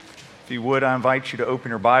If you would, I invite you to open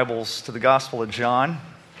your Bibles to the Gospel of John.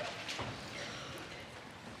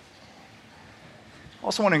 I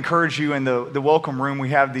also want to encourage you in the welcome room, we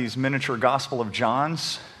have these miniature Gospel of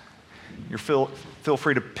Johns. Feel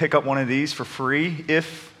free to pick up one of these for free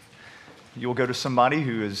if you'll go to somebody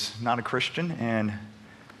who is not a Christian and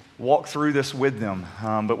walk through this with them.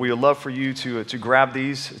 But we would love for you to grab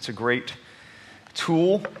these. It's a great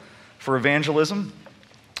tool for evangelism.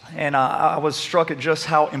 And I was struck at just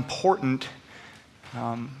how important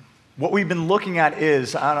what we've been looking at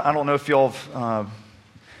is. I don't know if y'all have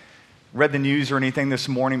read the news or anything this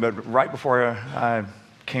morning, but right before I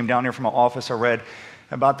came down here from my office, I read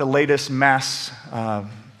about the latest mass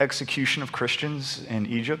execution of Christians in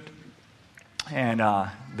Egypt. And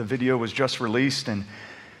the video was just released, and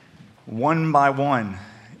one by one,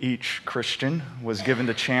 each Christian was given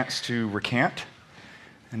the chance to recant.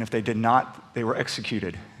 And if they did not, they were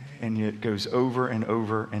executed. And it goes over and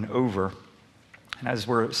over and over. And as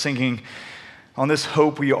we're singing on this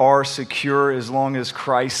hope, we are secure as long as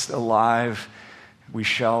Christ alive, we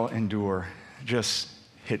shall endure. Just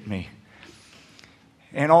hit me.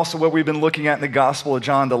 And also what we've been looking at in the Gospel of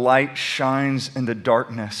John, the light shines in the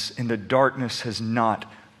darkness, and the darkness has not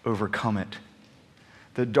overcome it.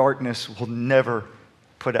 The darkness will never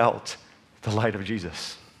put out the light of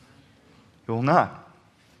Jesus. It will not.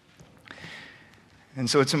 And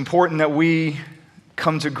so it's important that we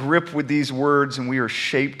come to grip with these words and we are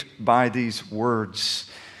shaped by these words,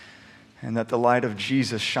 and that the light of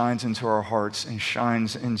Jesus shines into our hearts and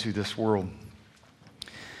shines into this world.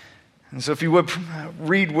 And so if you would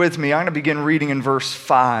read with me, I'm going to begin reading in verse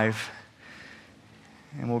 5,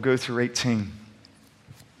 and we'll go through 18.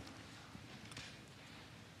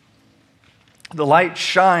 The light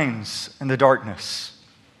shines in the darkness,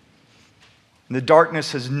 and the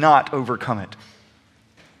darkness has not overcome it.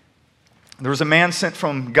 There was a man sent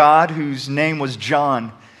from God whose name was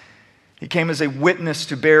John. He came as a witness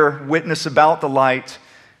to bear witness about the light,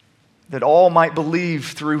 that all might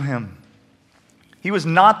believe through him. He was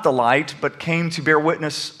not the light, but came to bear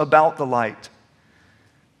witness about the light.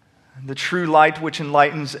 The true light which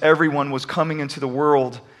enlightens everyone was coming into the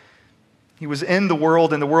world. He was in the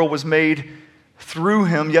world, and the world was made through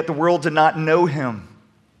him, yet the world did not know him.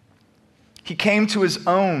 He came to his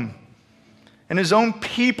own, and his own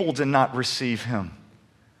people did not receive him.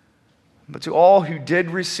 But to all who did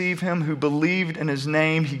receive him, who believed in his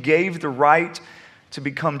name, he gave the right to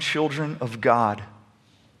become children of God,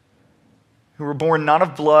 who were born not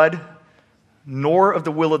of blood, nor of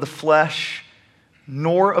the will of the flesh,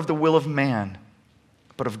 nor of the will of man,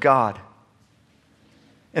 but of God.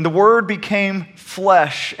 And the Word became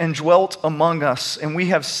flesh and dwelt among us, and we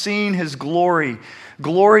have seen his glory,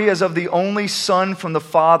 glory as of the only Son from the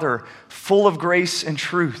Father, full of grace and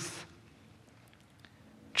truth.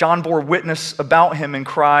 John bore witness about him and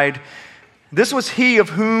cried, "This was he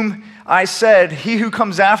of whom I said, 'He who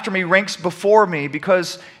comes after me ranks before me,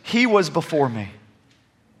 because he was before me.'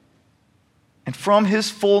 And from his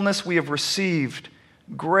fullness we have received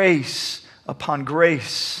grace upon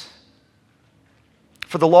grace.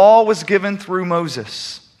 For the law was given through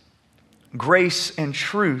Moses. Grace and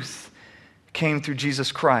truth came through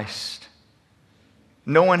Jesus Christ.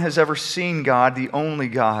 No one has ever seen God, the only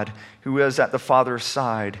God, who is at the Father's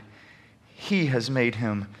side. He has made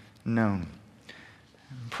him known."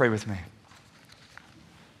 Pray with me.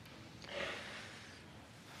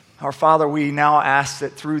 Our Father, we now ask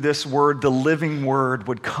that through this word, the living word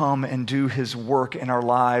would come and do his work in our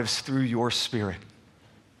lives through your Spirit.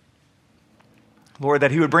 Lord,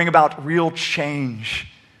 that he would bring about real change,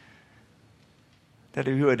 that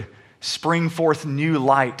he would spring forth new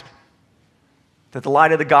light, that the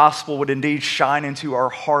light of the gospel would indeed shine into our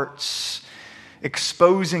hearts,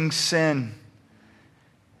 exposing sin,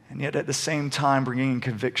 and yet at the same time bringing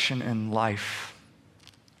conviction and life.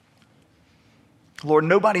 Lord,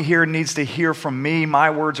 nobody here needs to hear from me,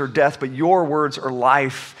 my words are death, but your words are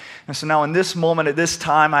life. And so now in this moment, at this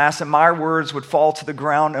time, I ask that my words would fall to the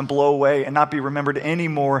ground and blow away and not be remembered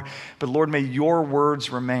anymore. But Lord, may your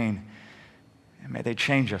words remain, and may they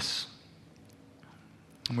change us.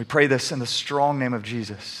 And we pray this in the strong name of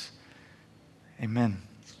Jesus. Amen.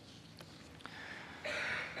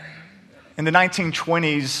 In the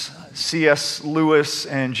 1920s, C.S. Lewis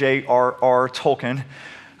and J.R.R. Tolkien,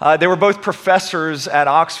 they were both professors at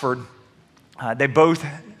Oxford. They both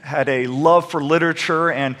had a love for literature,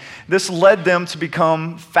 and this led them to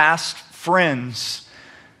become fast friends.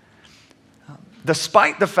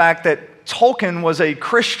 Despite the fact that Tolkien was a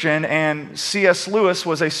Christian and C.S. Lewis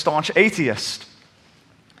was a staunch atheist.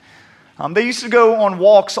 They used to go on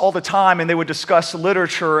walks all the time, and they would discuss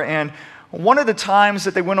literature, and One of the times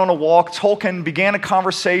that they went on a walk, Tolkien began a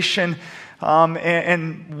conversation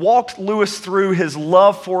and walked Lewis through his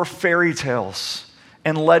love for fairy tales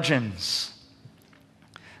and legends.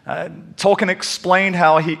 Tolkien explained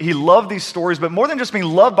how he loved these stories, but more than just being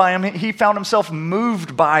loved by them, he found himself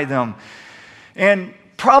moved by them. And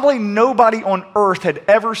probably nobody on earth had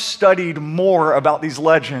ever studied more about these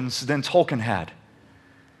legends than Tolkien had.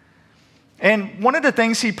 And one of the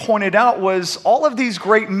things he pointed out was all of these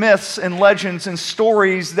great myths and legends and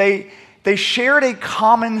stories, they shared a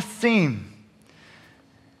common theme.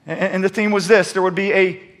 And the theme was this: there would be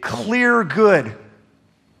a clear good,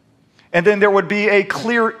 and then there would be a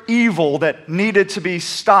clear evil that needed to be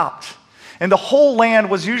stopped. And the whole land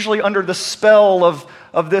was usually under the spell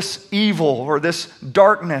of this evil or this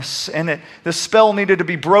darkness, and the spell needed to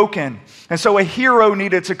be broken. And so a hero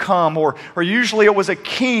needed to come, or usually it was a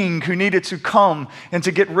king who needed to come and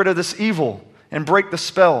to get rid of this evil and break the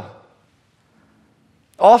spell.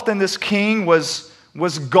 Often this king was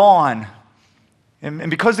gone. And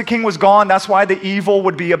because the king was gone, that's why the evil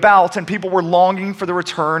would be about, and people were longing for the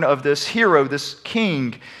return of this hero, this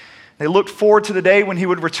king. They looked forward to the day when he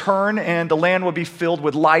would return and the land would be filled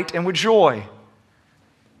with light and with joy.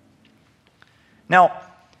 Now,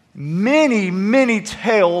 many, many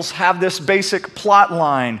tales have this basic plot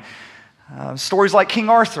line. Stories like King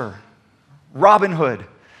Arthur, Robin Hood,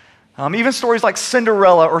 even stories like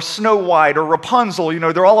Cinderella or Snow White or Rapunzel.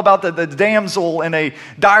 They're all about the damsel in a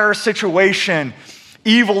dire situation.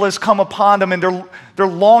 Evil has come upon them, and they're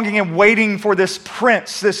longing and waiting for this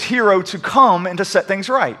prince, this hero, to come and to set things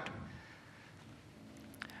right.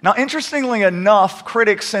 Now, interestingly enough,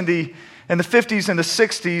 critics in the 50s and the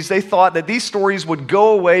 60s, they thought that these stories would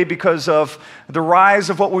go away because of the rise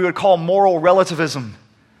of what we would call moral relativism.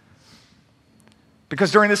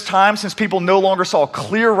 Because during this time, since people no longer saw a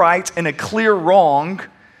clear right and a clear wrong,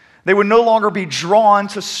 they would no longer be drawn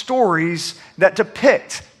to stories that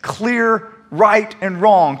depict clear right and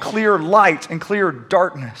wrong, clear light and clear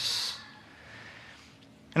darkness.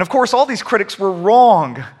 And of course, all these critics were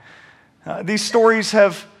wrong. These stories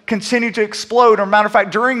have continued to explode. As a matter of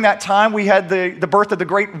fact, during that time, we had the birth of the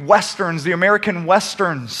great Westerns, the American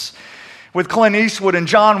Westerns, with Clint Eastwood and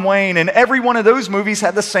John Wayne, and every one of those movies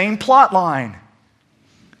had the same plot line,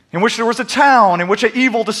 in which there was a town, in which an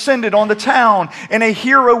evil descended on the town, and a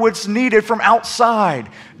hero was needed from outside.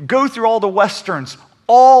 Go through all the Westerns.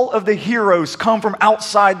 All of the heroes come from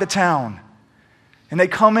outside the town, and they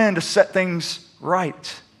come in to set things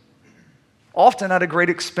right, often at a great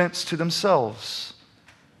expense to themselves.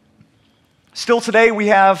 Still today, we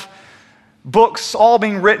have books all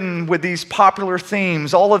being written with these popular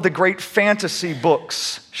themes. All of the great fantasy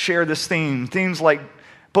books share this theme.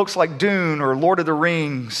 Books like Dune or Lord of the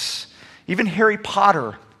Rings, even Harry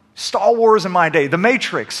Potter, Star Wars in my day, The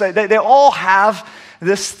Matrix. They all have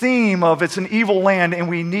this theme of it's an evil land and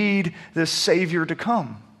we need this Savior to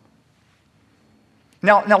come.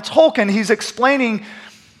 Now Tolkien, he's explaining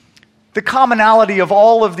the commonality of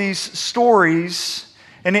all of these stories.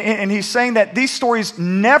 And he's saying that these stories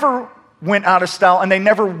never went out of style and they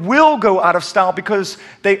never will go out of style because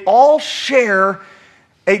they all share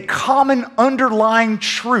a common underlying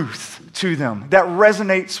truth to them that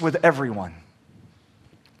resonates with everyone.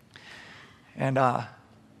 And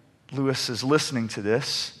Lewis is listening to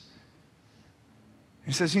this.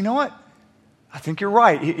 He says, you know what? I think you're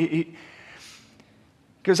right.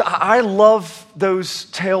 Because I love those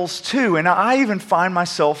tales too, and I even find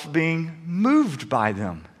myself being moved by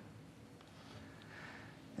them.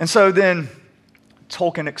 And so then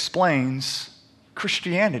Tolkien explains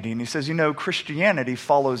Christianity, and he says, Christianity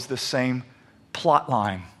follows the same plot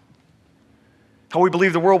line. How we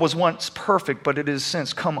believe the world was once perfect, but it has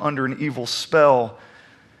since come under an evil spell.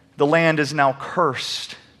 The land is now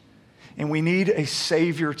cursed, and we need a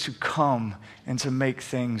Savior to come and to make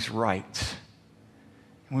things right.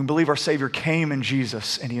 We believe our Savior came in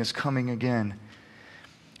Jesus, and He is coming again.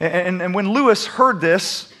 And when Lewis heard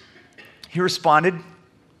this, he responded,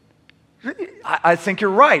 I think you're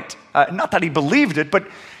right. Not that he believed it, but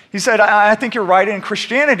he said, I think you're right in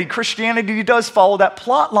Christianity. Christianity does follow that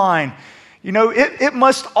plot line. It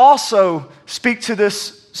must also speak to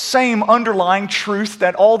this same underlying truth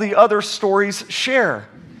that all the other stories share.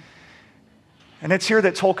 And it's here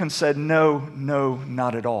that Tolkien said, no,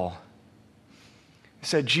 not at all. He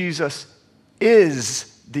said, Jesus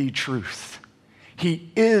is the truth.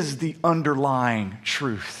 He is the underlying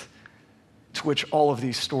truth to which all of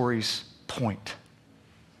these stories point.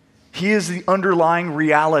 He is the underlying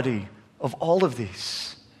reality of all of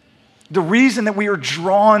these. The reason that we are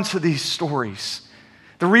drawn to these stories,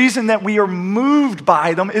 the reason that we are moved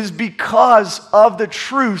by them is because of the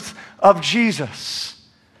truth of Jesus.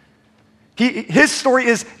 His story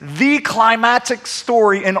is the climactic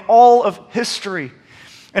story in all of history.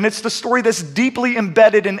 And it's the story that's deeply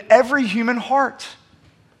embedded in every human heart.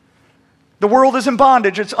 The world is in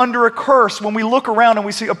bondage. It's under a curse. When we look around and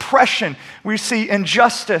we see oppression, we see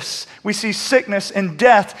injustice, we see sickness and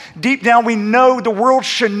death, deep down we know the world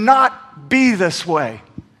should not be this way.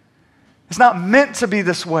 It's not meant to be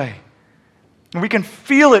this way. And we can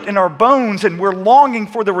feel it in our bones, and we're longing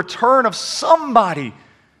for the return of somebody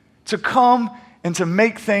to come and to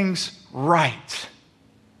make things right.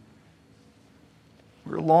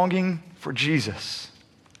 We're longing for Jesus.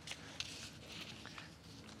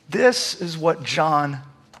 This is what John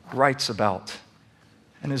writes about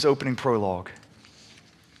in his opening prologue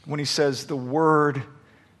when he says, the Word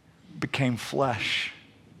became flesh.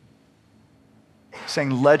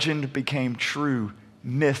 Saying legend became true,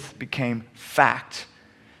 myth became fact.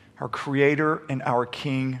 Our Creator and our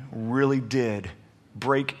King really did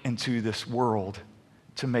break into this world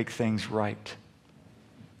to make things right.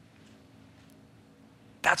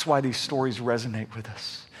 That's why these stories resonate with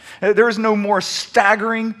us. There is no more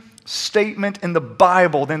staggering statement in the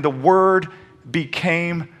Bible than the Word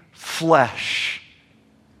became flesh.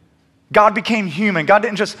 God became human. God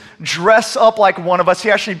didn't just dress up like one of us.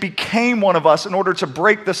 He actually became one of us in order to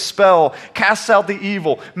break the spell, cast out the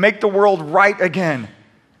evil, make the world right again,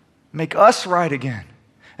 make us right again.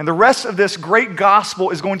 And the rest of this great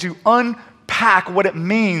gospel is going to unpack what it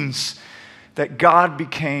means that God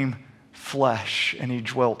became flesh and He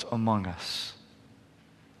dwelt among us.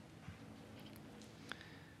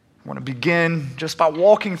 I want to begin just by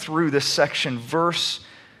walking through this section verse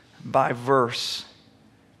by verse.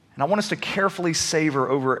 And I want us to carefully savor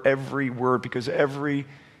over every word because every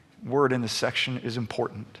word in this section is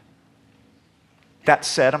important. That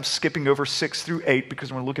said, I'm skipping over 6 through 8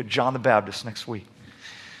 because we're going to look at John the Baptist next week.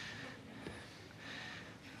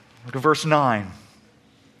 Look at verse 9.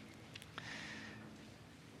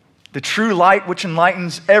 The true light which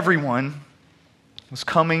enlightens everyone was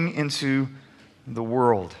coming into the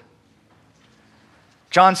world.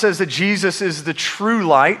 John says that Jesus is the true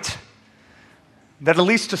light that at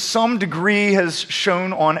least to some degree has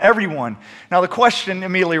shone on everyone. Now the question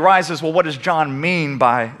immediately arises, well, what does John mean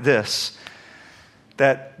by this?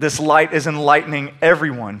 That this light is enlightening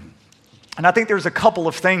everyone. And I think there's a couple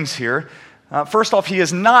of things here. First off, he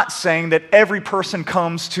is not saying that every person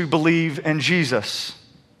comes to believe in Jesus,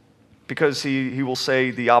 because he will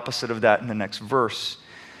say the opposite of that in the next verse.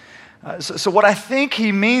 So what I think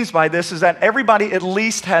he means by this is that everybody at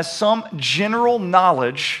least has some general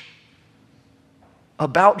knowledge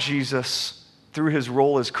about Jesus through his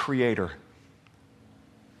role as creator.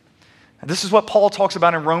 And this is what Paul talks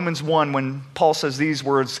about in Romans 1 when Paul says these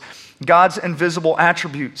words, God's invisible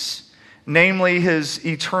attributes, namely his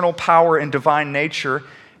eternal power and divine nature,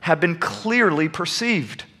 have been clearly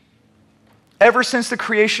perceived ever since the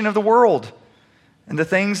creation of the world and the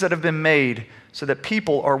things that have been made, so that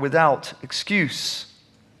people are without excuse.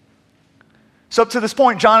 So up to this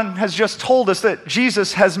point, John has just told us that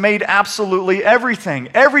Jesus has made absolutely everything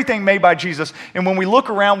made by Jesus. And when we look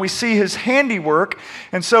around, we see his handiwork.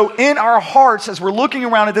 And so in our hearts, as we're looking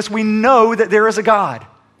around at this, we know that there is a God,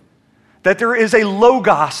 that there is a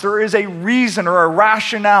logos, there is a reason or a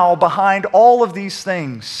rationale behind all of these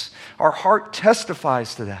things. Our heart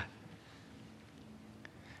testifies to that.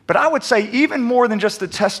 But I would say even more than just the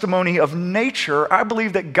testimony of nature, I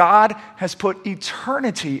believe that God has put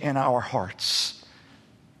eternity in our hearts.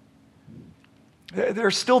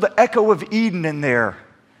 There's still the echo of Eden in there.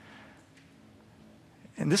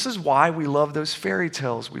 And this is why we love those fairy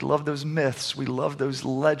tales, we love those myths, we love those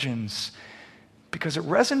legends, because it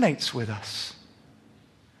resonates with us.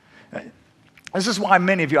 This is why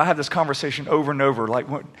many of you, I have this conversation over and over, like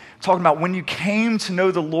talking about when you came to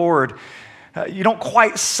know the Lord. You don't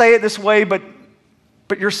quite say it this way, but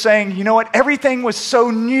you're saying, you know what? Everything was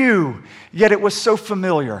so new, yet it was so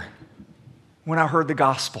familiar when I heard the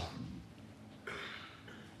gospel.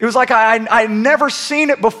 It was like I'd never seen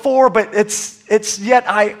it before, but it's yet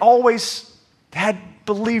I always had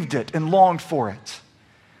believed it and longed for it.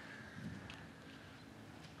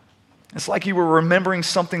 It's like you were remembering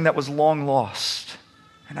something that was long lost.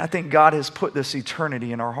 And I think God has put this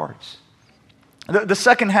eternity in our hearts. The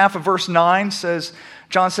second half of verse 9 says,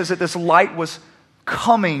 John says that this light was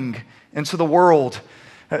coming into the world.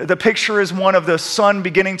 The picture is one of the sun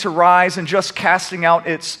beginning to rise and just casting out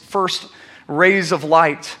its first rays of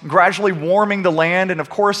light, gradually warming the land. And of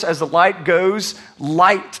course, as the light goes,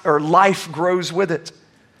 light or life grows with it.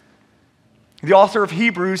 The author of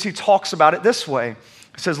Hebrews, he talks about it this way.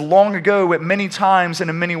 He says, long ago, at many times and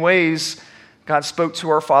in many ways, God spoke to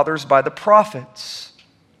our fathers by the prophets.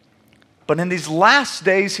 But in these last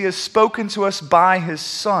days, he has spoken to us by his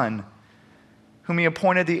Son, whom he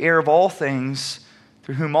appointed the heir of all things,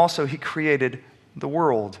 through whom also he created the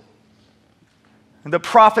world. And the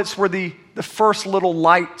prophets were the first little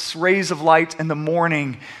lights, rays of light in the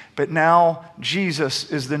morning, but now Jesus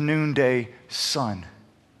is the noonday sun.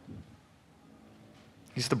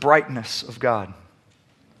 He's the brightness of God.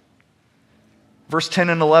 Verse 10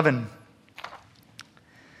 and 11.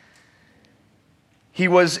 He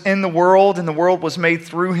was in the world, and the world was made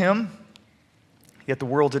through him, yet the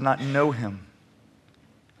world did not know him.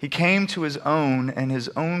 He came to his own, and his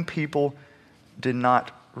own people did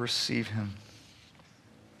not receive him.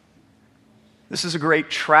 This is a great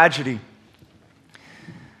tragedy.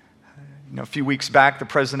 A few weeks back, the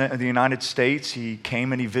President of the United States, he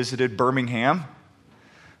came and he visited Birmingham.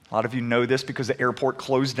 A lot of you know this because the airport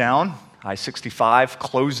closed down. I-65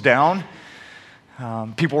 closed down.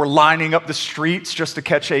 People were lining up the streets just to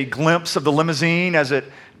catch a glimpse of the limousine as it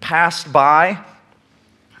passed by.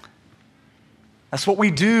 That's what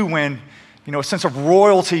we do when, a sense of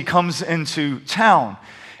royalty comes into town.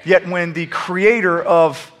 Yet when the creator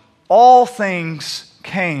of all things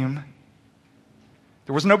came,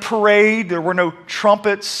 there was no parade, there were no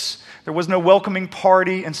trumpets, there was no welcoming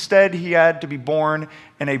party. Instead, he had to be born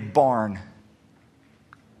in a barn,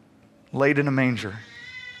 laid in a manger.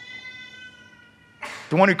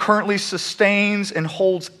 The one who currently sustains and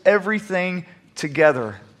holds everything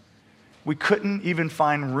together. We couldn't even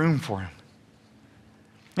find room for him.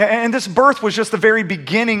 And this birth was just the very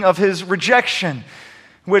beginning of his rejection,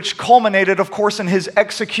 which culminated, of course, in his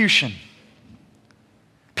execution.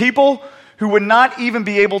 People who would not even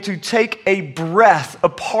be able to take a breath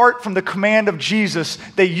apart from the command of Jesus,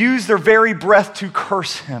 they used their very breath to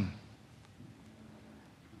curse him.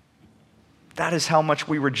 That is how much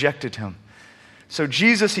we rejected him. So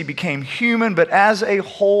Jesus, he became human, but as a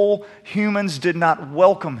whole, humans did not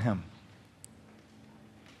welcome him.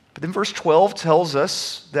 But then verse 12 tells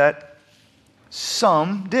us that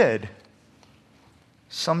some did.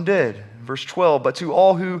 Some did. Verse 12, but to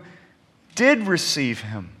all who did receive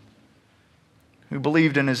him, who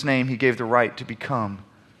believed in his name, he gave the right to become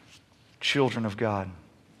children of God.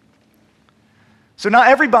 So not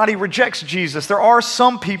everybody rejects Jesus. There are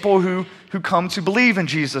some people who come to believe in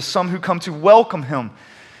Jesus, some who come to welcome him.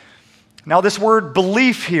 Now this word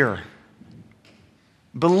belief here,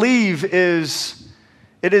 believe it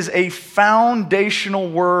is a foundational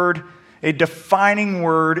word, a defining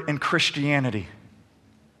word in Christianity.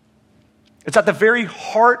 It's at the very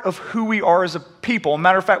heart of who we are as a people.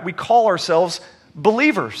 Matter of fact, we call ourselves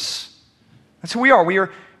believers. That's who we are. We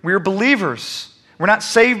are believers. We're not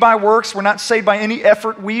saved by works. We're not saved by any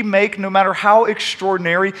effort we make, no matter how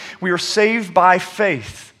extraordinary. We are saved by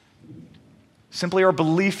faith. Simply our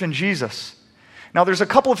belief in Jesus. Now, there's a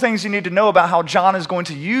couple of things you need to know about how John is going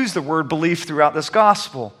to use the word belief throughout this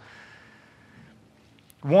gospel.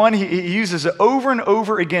 One, he uses it over and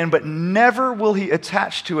over again, but never will he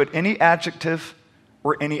attach to it any adjective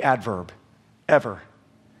or any adverb, ever.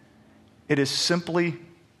 It is simply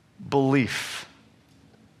belief.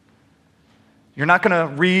 You're not going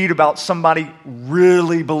to read about somebody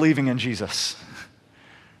really believing in Jesus,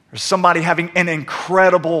 or somebody having an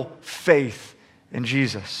incredible faith in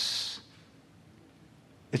Jesus.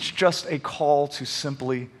 It's just a call to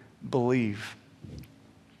simply believe.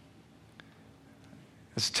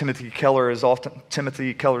 As Timothy Keller has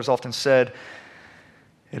often said,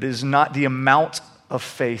 it is not the amount of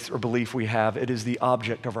faith or belief we have, it is the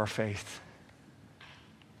object of our faith.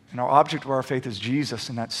 And our object of our faith is Jesus,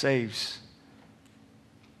 and that saves.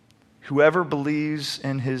 Whoever believes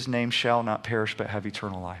in his name shall not perish but have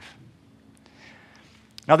eternal life.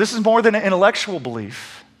 Now, this is more than an intellectual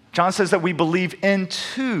belief. John says that we believe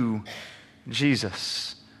into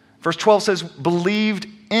Jesus. Verse 12 says, believed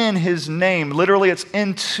in his name. Literally, it's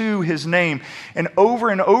into his name. And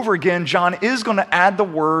over again, John is going to add the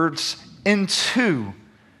words into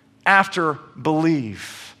after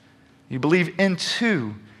believe. You believe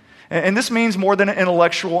into. And this means more than an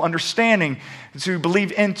intellectual understanding. To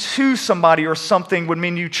believe into somebody or something would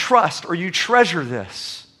mean you trust or you treasure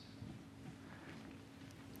this.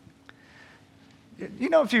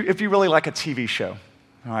 If you really like a TV show,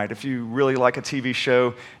 all right, if you really like a TV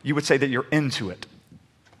show, you would say that you're into it.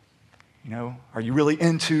 Are you really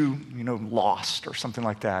into, Lost or something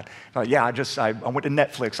like that? I went to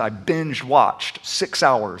Netflix, I binge watched 6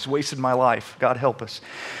 hours, wasted my life, God help us.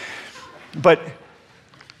 But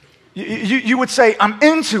you would say, I'm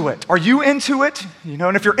into it. Are you into it?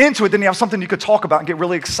 And if you're into it, then you have something you could talk about and get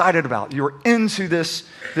really excited about. You're into this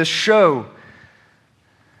show.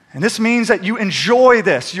 And this means that you enjoy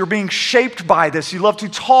this. You're being shaped by this. You love to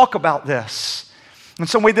talk about this. In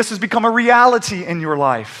some way, this has become a reality in your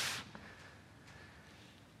life.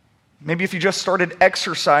 Maybe if you just started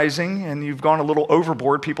exercising and you've gone a little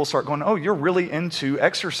overboard, people start going, oh, you're really into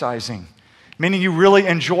exercising. Meaning you really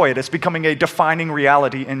enjoy it. It's becoming a defining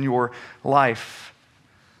reality in your life.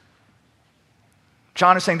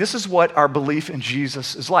 John is saying this is what our belief in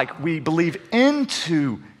Jesus is like. We believe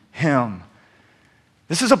into him.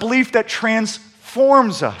 This is a belief that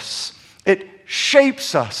transforms us. It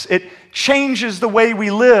shapes us. It changes the way we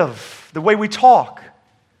live, the way we talk.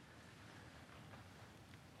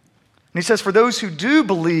 And he says, for those who do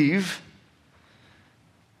believe,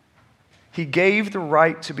 he gave the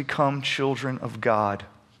right to become children of God.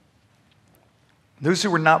 Those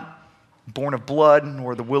who were not born of blood,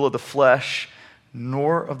 nor the will of the flesh,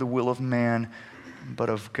 nor of the will of man, but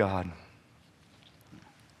of God.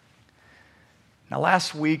 Now,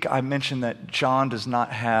 last week I mentioned that John does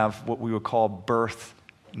not have what we would call birth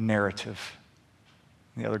narrative.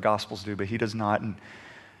 The other Gospels do, but he does not. And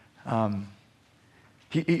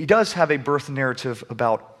he does have a birth narrative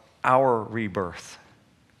about our rebirth.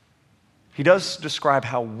 He does describe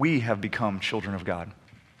how we have become children of God.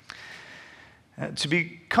 To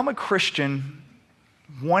become a Christian,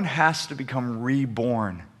 one has to become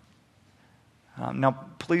reborn. Now,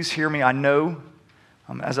 please hear me. I know,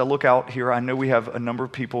 as I look out here, I know we have a number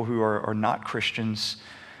of people who are not Christians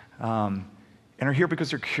and are here because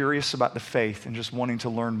they're curious about the faith and just wanting to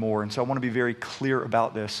learn more. And so I want to be very clear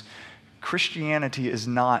about this. Christianity is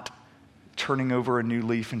not turning over a new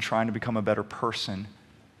leaf and trying to become a better person.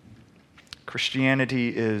 Christianity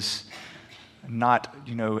is not,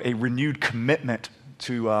 a renewed commitment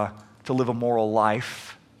to live a moral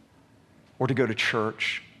life or to go to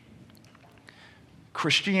church.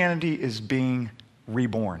 Christianity is being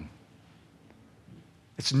reborn.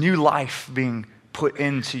 It's new life being put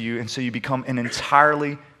into you, and so you become an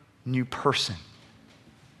entirely new person.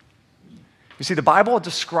 You see, the Bible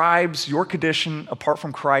describes your condition apart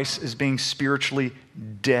from Christ as being spiritually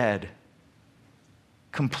dead.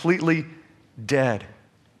 Completely dead.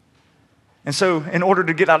 And so, in order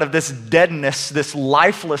to get out of this deadness, this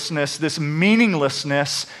lifelessness, this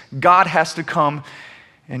meaninglessness, God has to come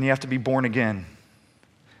and you have to be born again.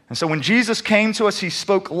 And so when Jesus came to us, he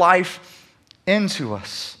spoke life into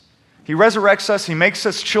us. He resurrects us. He makes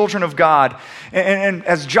us children of God. And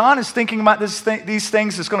as John is thinking about these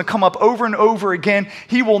things, it's going to come up over and over again.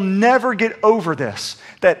 He will never get over this,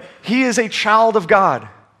 that he is a child of God.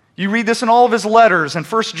 You read this in all of his letters in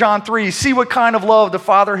 1 John 3. See what kind of love the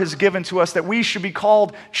Father has given to us that we should be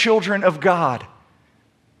called children of God.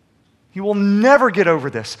 He will never get over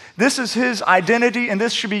this. This is his identity, and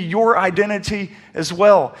this should be your identity as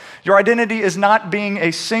well. Your identity is not being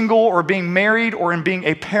a single or being married or in being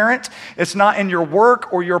a parent. It's not in your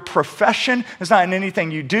work or your profession. It's not in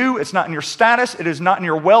anything you do. It's not in your status. It is not in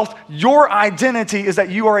your wealth. Your identity is that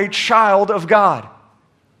you are a child of God.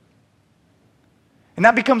 And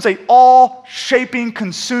that becomes an all-shaping,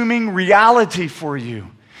 consuming reality for you,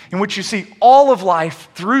 in which you see all of life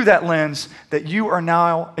through that lens, that you are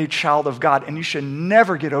now a child of God, and you should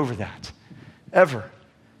never get over that, ever.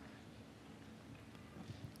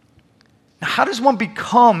 Now, how does one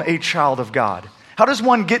become a child of God? How does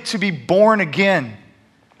one get to be born again?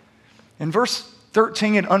 In verse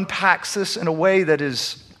 13, it unpacks this in a way that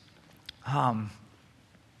is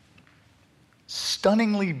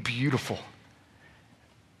stunningly beautiful.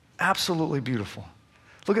 Absolutely beautiful.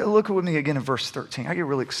 Look with me again in verse 13. I get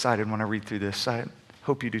really excited when I read through this. I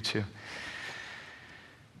hope you do too.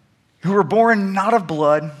 Who were born not of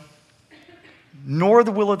blood, nor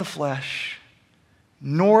the will of the flesh,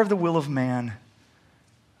 nor of the will of man,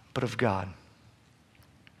 but of God.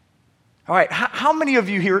 All right, how many of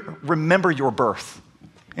you here remember your birth?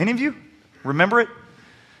 Any of you remember it?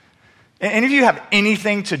 Any of you have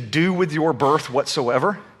anything to do with your birth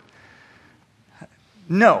whatsoever?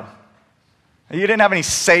 No. You didn't have any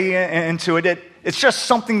say into it. It's just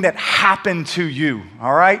something that happened to you,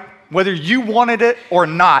 all right? Whether you wanted it or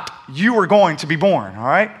not, you were going to be born, all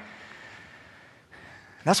right?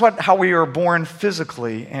 That's how we are born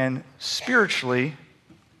physically, and spiritually,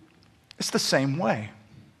 it's the same way.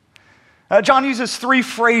 John uses three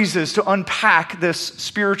phrases to unpack this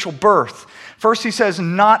spiritual birth. First, he says,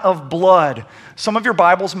 not of blood. Some of your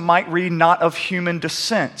Bibles might read not of human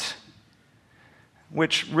descent,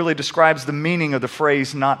 which really describes the meaning of the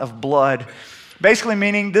phrase not of blood. Basically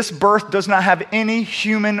meaning this birth does not have any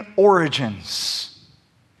human origins.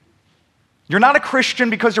 You're not a Christian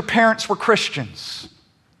because your parents were Christians.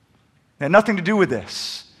 It had nothing to do with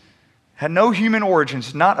this. It had no human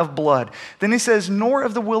origins, not of blood. Then he says, nor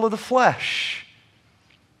of the will of the flesh.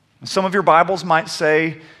 Some of your Bibles might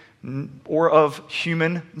say, or of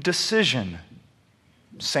human decision.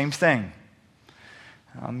 Same thing.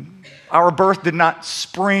 Our birth did not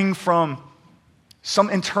spring from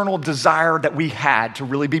some internal desire that we had to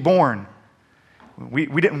really be born. We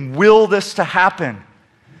didn't will this to happen.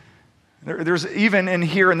 There's even in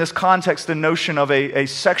here in this context the notion of a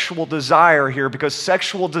sexual desire here, because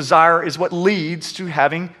sexual desire is what leads to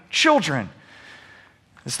having children.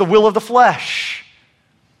 It's the will of the flesh.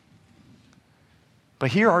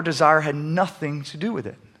 But here our desire had nothing to do with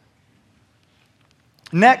it.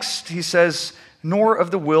 Next, he says, nor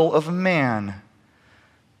of the will of man.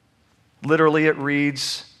 Literally, it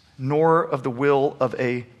reads, nor of the will of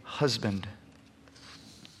a husband.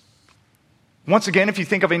 Once again, if you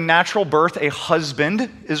think of a natural birth, a husband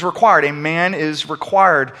is required, a man is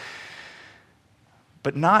required,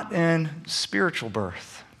 but not in spiritual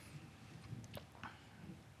birth.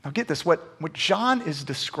 Now get this, what John is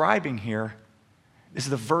describing here is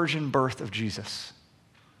the virgin birth of Jesus.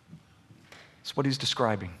 That's what he's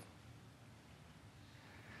describing.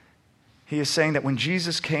 He is saying that when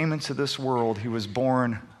Jesus came into this world, he was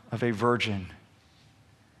born of a virgin.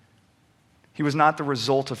 He was not the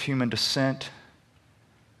result of human descent,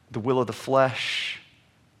 the will of the flesh,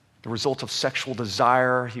 the result of sexual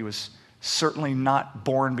desire. He was certainly not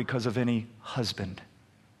born because of any husband.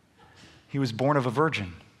 He was born of a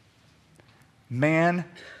virgin. Man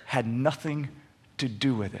had nothing to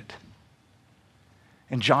do with it.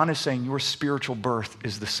 And John is saying your spiritual birth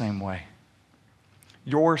is the same way.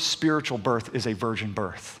 Your spiritual birth is a virgin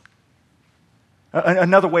birth.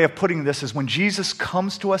 Another way of putting this is when Jesus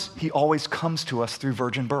comes to us, he always comes to us through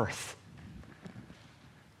virgin birth.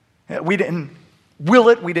 We didn't will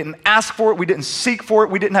it, we didn't ask for it, we didn't seek for it,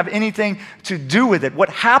 we didn't have anything to do with it. What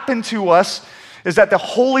happened to us is that the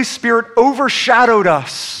Holy Spirit overshadowed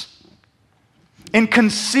us and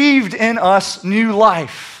conceived in us new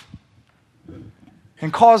life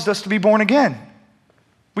and caused us to be born again.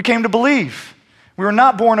 We came to believe. We were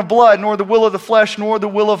not born of blood, nor the will of the flesh, nor the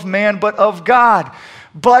will of man, but of God.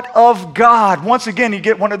 But of God. Once again, you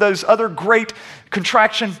get one of those other great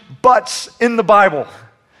contraction buts in the Bible.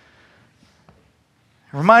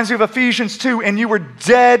 It reminds you of Ephesians 2, and you were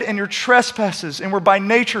dead in your trespasses, and were by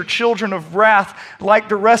nature children of wrath, like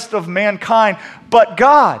the rest of mankind. But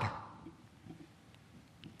God,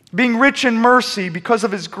 being rich in mercy, because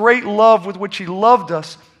of his great love with which he loved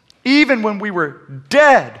us, even when we were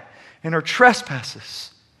dead in our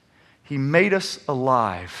trespasses, he made us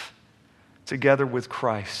alive together with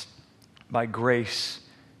Christ. By grace,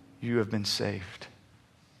 you have been saved.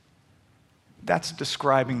 That's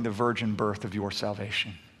describing the virgin birth of your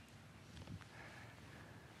salvation.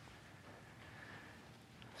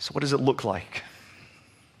 So what does it look like?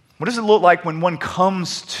 What does it look like when one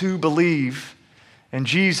comes to believe in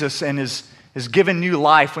Jesus and is given new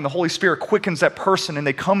life, when the Holy Spirit quickens that person and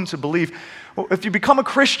they come to believe? Well, if you become a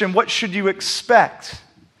Christian, what should you expect?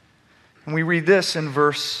 And we read this in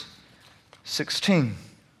verse 16.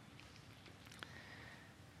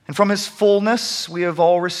 And from his fullness we have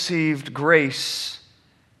all received grace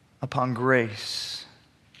upon grace.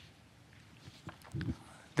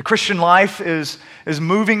 The Christian life is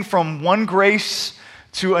moving from one grace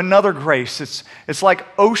to another grace. It's like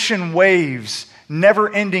ocean waves,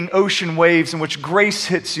 never-ending ocean waves in which grace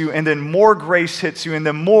hits you, and then more grace hits you, and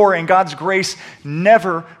then more, and God's grace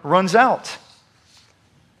never runs out.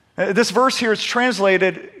 This verse here is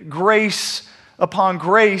translated grace upon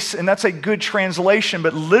grace, and that's a good translation,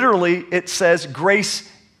 but literally it says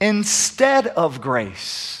grace instead of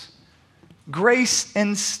grace. Grace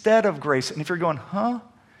instead of grace. And if you're going,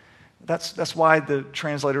 that's why the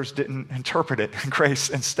translators didn't interpret it, grace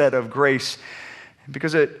instead of grace,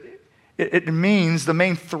 because it means the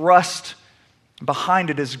main thrust behind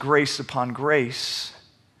it is grace upon grace.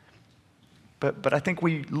 But I think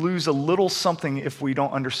we lose a little something if we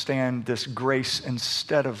don't understand this grace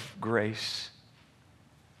instead of grace.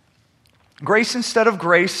 Grace instead of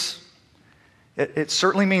grace, it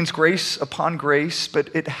certainly means grace upon grace, but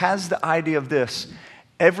it has the idea of this.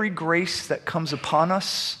 Every grace that comes upon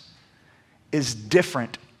us is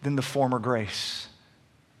different than the former grace.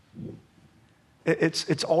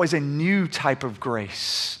 It's always a new type of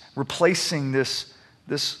grace, replacing this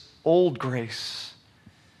old grace.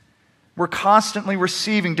 We're constantly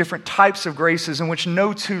receiving different types of graces in which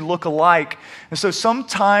no two look alike. And so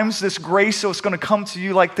sometimes this grace is going to come to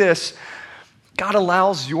you like this. God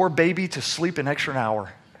allows your baby to sleep an extra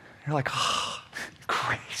hour. You're like,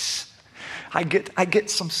 grace. I get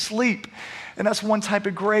some sleep. And that's one type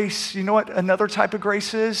of grace. You know what another type of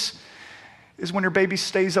grace is? is when your baby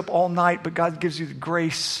stays up all night, but God gives you the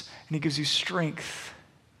grace and He gives you strength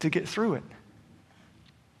to get through it.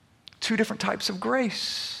 Two different types of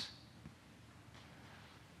grace.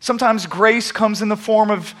 Sometimes grace comes in the form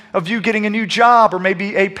of you getting a new job or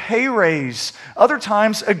maybe a pay raise. Other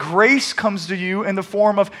times, a grace comes to you in the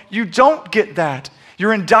form of you don't get that.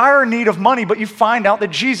 You're in dire need of money, but you find out that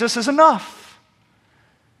Jesus is enough.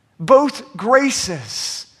 Both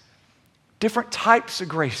graces, different types of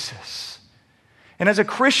graces. And as a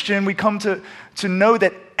Christian, we come to know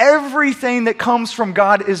that everything that comes from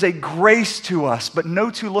God is a grace to us, but no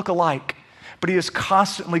two look alike. But He is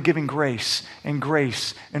constantly giving grace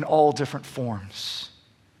in all different forms.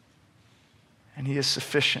 And He is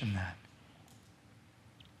sufficient in that.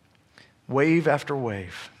 Wave after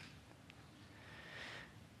wave.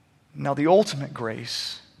 Now, the ultimate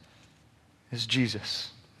grace is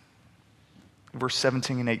Jesus. Verse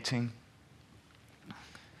 17 and 18.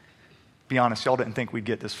 Be honest, y'all didn't think we'd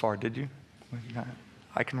get this far, did you?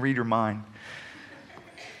 I can read your mind.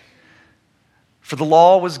 For the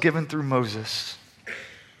law was given through Moses.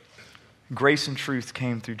 Grace and truth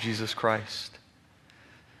came through Jesus Christ.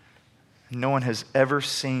 No one has ever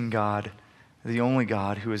seen God, the only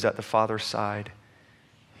God who is at the Father's side.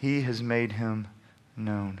 He has made Him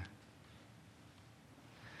known.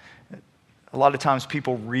 A lot of times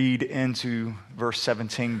people read into verse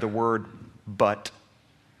 17 the word but.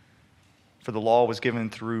 For the law was given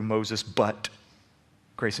through Moses, but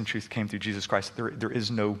grace and truth came through Jesus Christ. There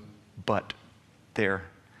is no but there.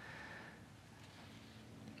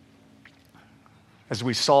 As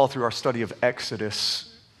we saw through our study of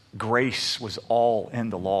Exodus, grace was all in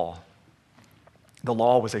the law. The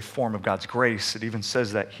law was a form of God's grace. It even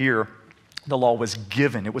says that here. The law was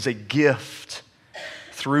given. It was a gift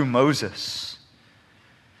through Moses.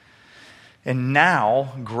 And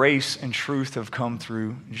now, grace and truth have come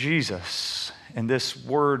through Jesus. And this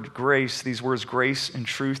word grace, these words grace and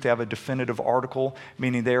truth, they have a definitive article,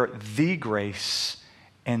 meaning they're the grace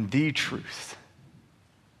and the truth.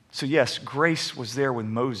 So yes, grace was there with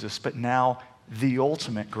Moses, but now the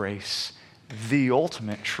ultimate grace, the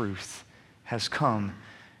ultimate truth has come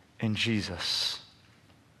in Jesus.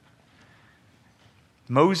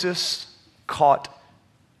 Moses caught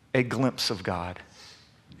a glimpse of God,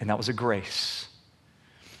 and that was a grace.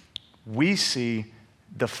 We see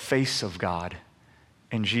the face of God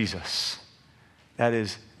in Jesus. That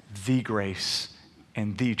is the grace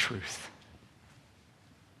and the truth.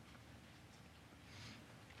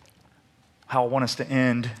 How I want us to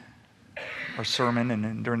end our sermon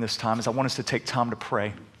and during this time is I want us to take time to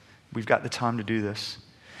pray. We've got the time to do this.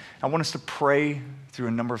 I want us to pray through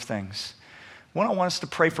a number of things. One, I want us to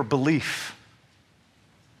pray for belief.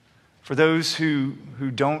 For those who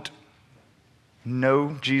don't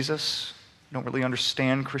know Jesus, don't really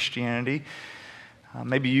understand Christianity,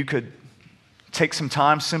 maybe you could take some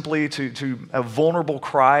time simply to a vulnerable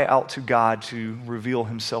cry out to God to reveal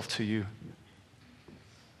Himself to you.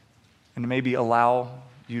 And to maybe allow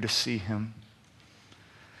you to see Him.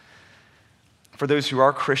 For those who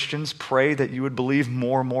are Christians, pray that you would believe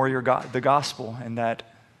more and more the gospel, and that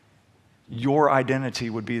your identity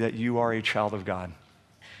would be that you are a child of God.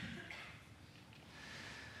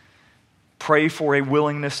 Pray for a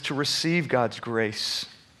willingness to receive God's grace,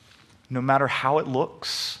 no matter how it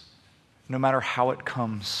looks, no matter how it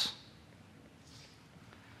comes.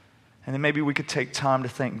 And then maybe we could take time to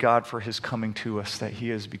thank God for His coming to us, that He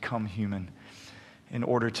has become human in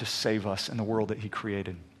order to save us in the world that He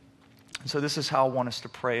created. And so this is how I want us to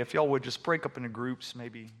pray. If y'all would just break up into groups,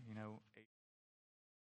 maybe.